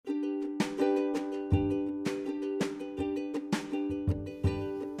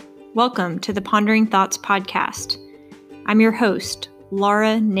Welcome to the Pondering Thoughts podcast. I'm your host,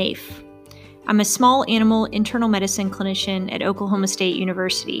 Laura Naif. I'm a small animal internal medicine clinician at Oklahoma State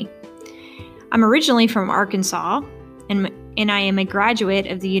University. I'm originally from Arkansas, and I am a graduate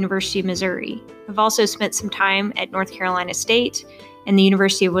of the University of Missouri. I've also spent some time at North Carolina State and the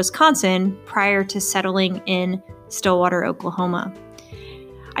University of Wisconsin prior to settling in Stillwater, Oklahoma.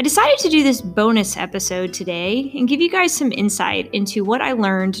 I decided to do this bonus episode today and give you guys some insight into what I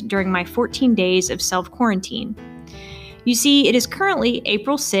learned during my 14 days of self-quarantine. You see, it is currently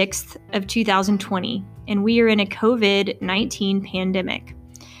April 6th of 2020, and we are in a COVID-19 pandemic.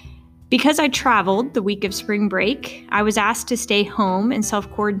 Because I traveled the week of spring break, I was asked to stay home and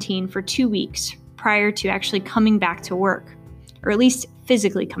self-quarantine for 2 weeks prior to actually coming back to work, or at least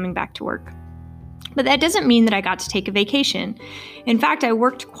physically coming back to work. But that doesn't mean that I got to take a vacation. In fact, I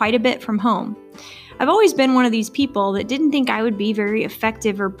worked quite a bit from home. I've always been one of these people that didn't think I would be very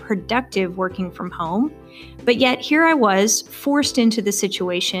effective or productive working from home, but yet here I was forced into the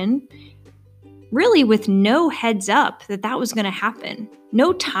situation, really with no heads up that was going to happen,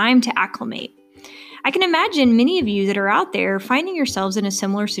 no time to acclimate. I can imagine many of you that are out there finding yourselves in a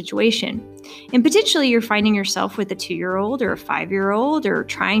similar situation. And potentially you're finding yourself with a 2-year-old or a 5-year-old or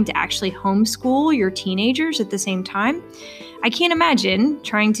trying to actually homeschool your teenagers at the same time. I can't imagine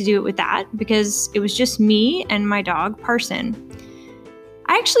trying to do it with that because it was just me and my dog, Parson.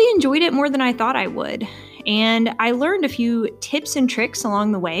 I actually enjoyed it more than I thought I would. And I learned a few tips and tricks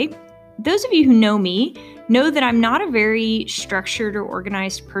along the way. Those of you who know me know that I'm not a very structured or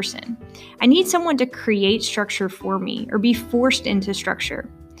organized person. I need someone to create structure for me or be forced into structure.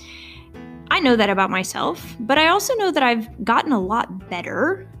 I know that about myself, but I also know that I've gotten a lot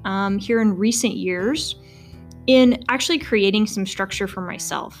better here in recent years in actually creating some structure for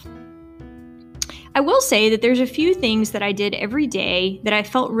myself. I will say that there's a few things that I did every day that I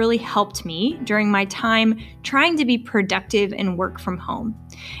felt really helped me during my time trying to be productive and work from home.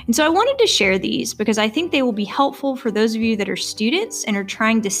 And so I wanted to share these because I think they will be helpful for those of you that are students and are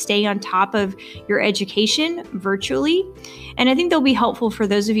trying to stay on top of your education virtually. And I think they'll be helpful for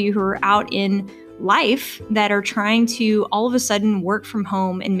those of you who are out in life that are trying to all of a sudden work from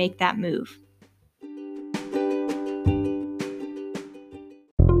home and make that move.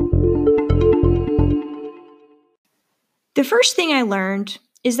 The first thing I learned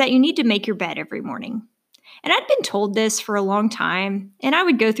is that you need to make your bed every morning. And I'd been told this for a long time, and I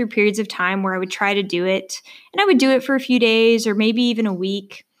would go through periods of time where I would try to do it, and I would do it for a few days or maybe even a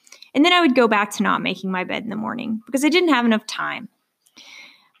week, and then I would go back to not making my bed in the morning because I didn't have enough time.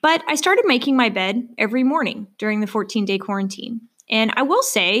 But I started making my bed every morning during the 14-day quarantine, and I will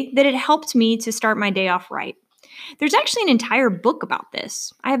say that it helped me to start my day off right. There's actually an entire book about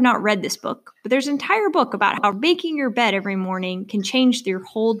this. I have not read this book, but there's an entire book about how making your bed every morning can change your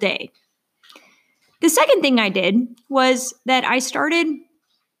whole day. The second thing I did was that I started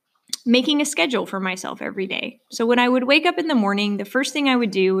making a schedule for myself every day. So when I would wake up in the morning, the first thing I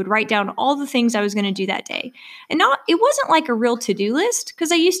would do would write down all the things I was going to do that day. And it wasn't like a real to-do list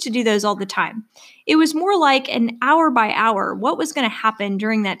because I used to do those all the time. It was more like an hour by hour, what was going to happen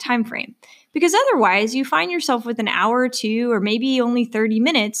during that time frame. Because otherwise, you find yourself with an hour or two, or maybe only 30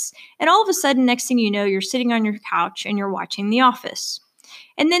 minutes, and all of a sudden, next thing you know, you're sitting on your couch and you're watching The Office.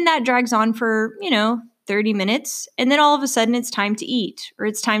 And then that drags on for, 30 minutes, and then all of a sudden it's time to eat, or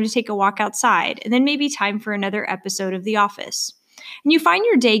it's time to take a walk outside, and then maybe time for another episode of The Office. And you find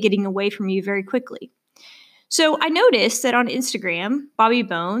your day getting away from you very quickly. So I noticed that on Instagram, Bobby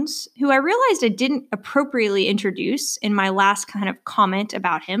Bones, who I realized I didn't appropriately introduce in my last kind of comment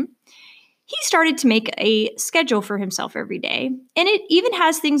about him, he started to make a schedule for himself every day. And it even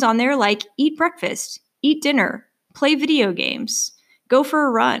has things on there like eat breakfast, eat dinner, play video games, go for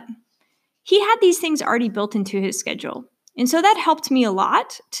a run. He had these things already built into his schedule. And so that helped me a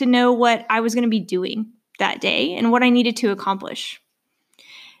lot to know what I was going to be doing that day and what I needed to accomplish.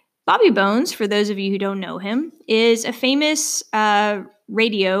 Bobby Bones, for those of you who don't know him, is a famous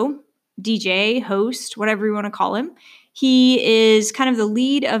radio DJ, host, whatever you want to call him. He is kind of the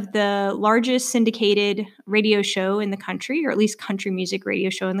lead of the largest syndicated radio show in the country, or at least country music radio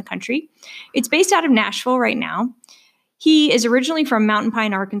show in the country. It's based out of Nashville right now. He is originally from Mountain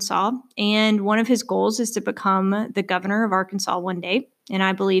Pine, Arkansas, and one of his goals is to become the governor of Arkansas one day, and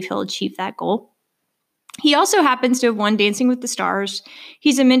I believe he'll achieve that goal. He also happens to have won Dancing with the Stars.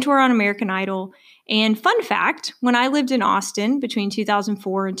 He's a mentor on American Idol. And fun fact, when I lived in Austin between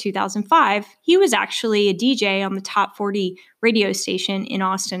 2004 and 2005, he was actually a DJ on the top 40 radio station in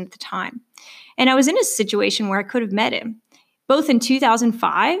Austin at the time. And I was in a situation where I could have met him, both in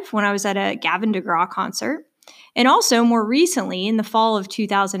 2005 when I was at a Gavin DeGraw concert, And also more recently in the fall of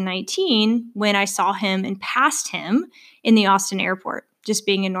 2019, when I saw him and passed him in the Austin airport, just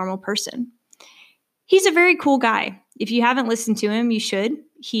being a normal person. He's a very cool guy. If you haven't listened to him, you should.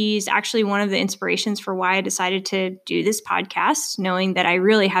 He's actually one of the inspirations for why I decided to do this podcast, knowing that I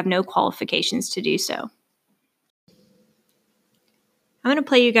really have no qualifications to do so. I'm going to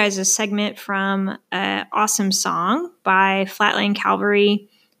play you guys a segment from an awesome song by Flatland Cavalry,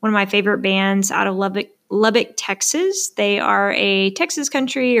 one of my favorite bands out of Lubbock, Texas. They are a Texas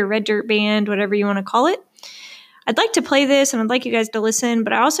country or red dirt band, whatever you want to call it. I'd like to play this and I'd like you guys to listen,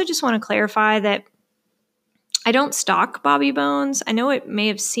 but I also just want to clarify that I don't stalk Bobby Bones. I know it may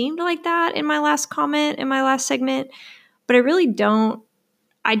have seemed like that in my last comment, in my last segment, but I really don't.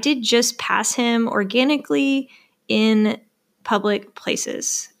 I did just pass him organically in public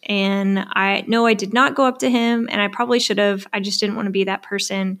places. And I know I did not go up to him, and I probably should have. I just didn't want to be that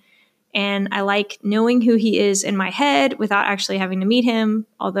person. And I like knowing who he is in my head without actually having to meet him,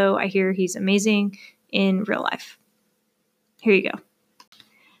 although I hear he's amazing in real life. Here you go.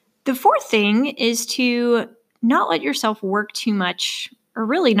 The fourth thing is to not let yourself work too much, or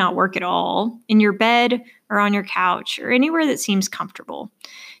really not work at all, in your bed or on your couch or anywhere that seems comfortable.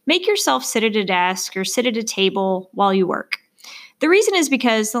 Make yourself sit at a desk or sit at a table while you work. The reason is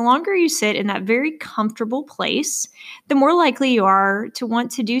because the longer you sit in that very comfortable place, the more likely you are to want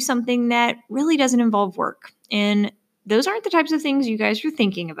to do something that really doesn't involve work. And those aren't the types of things you guys are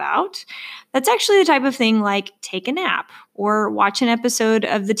thinking about. That's actually the type of thing like take a nap or watch an episode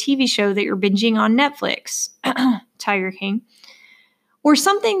of the TV show that you're binging on Netflix, Tiger King, or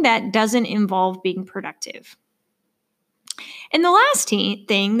something that doesn't involve being productive. And the last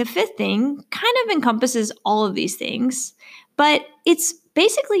thing, the fifth thing, kind of encompasses all of these things, but it's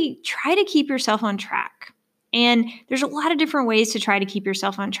basically try to keep yourself on track. And there's a lot of different ways to try to keep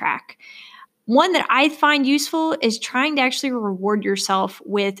yourself on track. One that I find useful is trying to actually reward yourself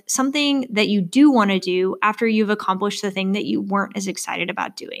with something that you do want to do after you've accomplished the thing that you weren't as excited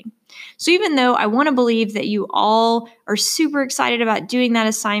about doing. So even though I want to believe that you all are super excited about doing that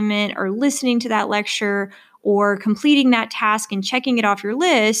assignment or listening to that lecture or completing that task and checking it off your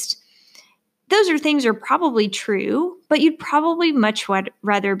list, those things are probably true, but you'd probably much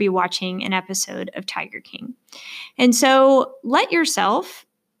rather be watching an episode of Tiger King. And so let yourself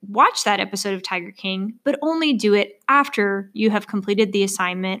watch that episode of Tiger King, but only do it after you have completed the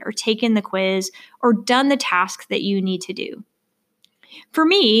assignment or taken the quiz or done the task that you need to do. For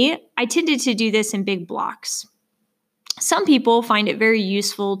me, I tended to do this in big blocks. Some people find it very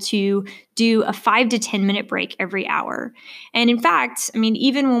useful to do a 5 to 10 minute break every hour. And in fact,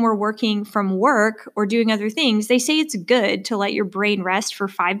 even when we're working from work or doing other things, they say it's good to let your brain rest for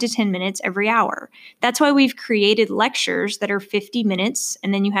 5 to 10 minutes every hour. That's why we've created lectures that are 50 minutes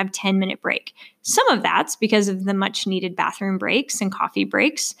and then you have 10-minute break. Some of that's because of the much needed bathroom breaks and coffee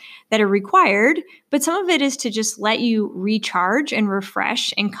breaks that are required, but some of it is to just let you recharge and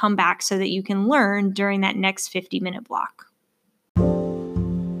refresh and come back so that you can learn during that next 50-minute block.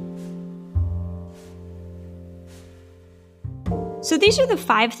 So these are the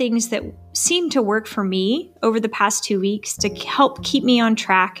 5 things that seem to work for me over the past 2 weeks to help keep me on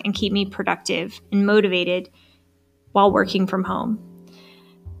track and keep me productive and motivated while working from home.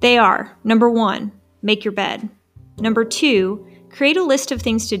 They are, number 1, make your bed. Number 2, create a list of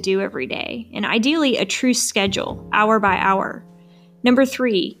things to do every day, and ideally a true schedule, hour by hour. Number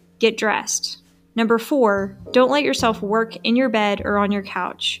 3, get dressed. Number 4, don't let yourself work in your bed or on your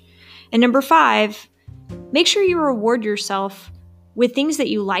couch. And number 5, make sure you reward yourself with things that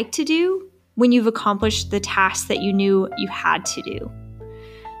you like to do when you've accomplished the tasks that you knew you had to do.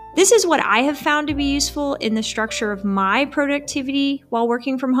 This is what I have found to be useful in the structure of my productivity while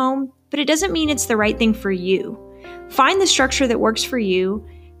working from home, but it doesn't mean it's the right thing for you. Find the structure that works for you,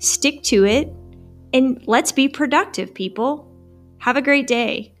 stick to it, and let's be productive, people. Have a great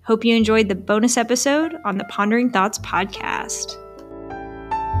day. Hope you enjoyed the bonus episode on the Pondering Thoughts podcast.